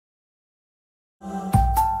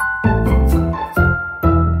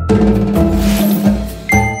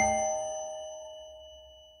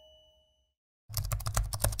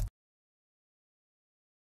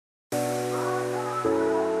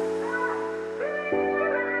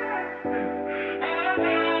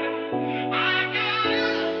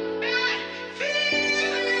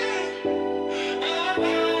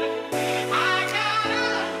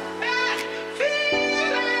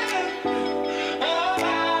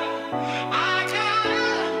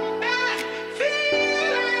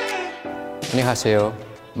안녕하세요.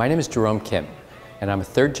 My name is Jerome Kim, and I'm a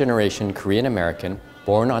third-generation Korean American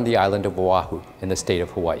born on the island of Oahu in the state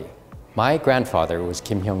of Hawaii. My grandfather was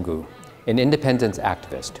Kim Hyung-gu, an independence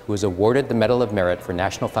activist who was awarded the Medal of Merit for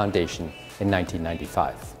National Foundation in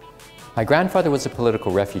 1995. My grandfather was a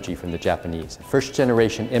political refugee from the Japanese, a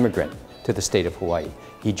first-generation immigrant to the state of Hawaii.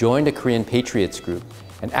 He joined a Korean patriots group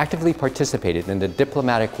and actively participated in the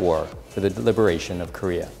diplomatic war for the liberation of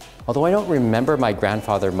Korea. Although I don't remember my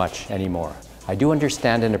grandfather much anymore, I do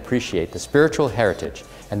understand and appreciate the spiritual heritage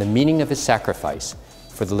and the meaning of his sacrifice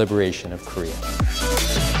for the liberation of Korea.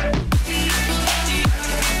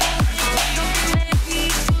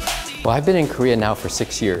 Well, I've been in Korea now for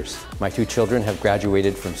 6 years. My 2 children have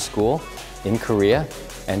graduated from school in Korea,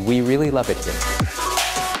 and we really love it here.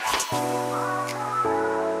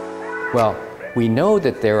 Well, we know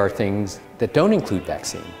that there are things that don't include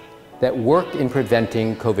vaccine, that work in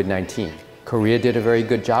preventing COVID-19. Korea did a very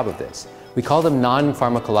good job of this. We call them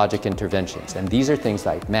non-pharmacologic interventions, and these are things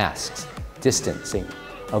like masks, distancing,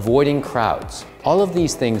 avoiding crowds. All of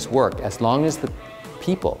these things work as long as the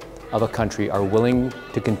people of a country are willing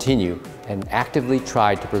to continue and actively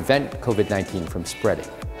try to prevent COVID-19 from spreading.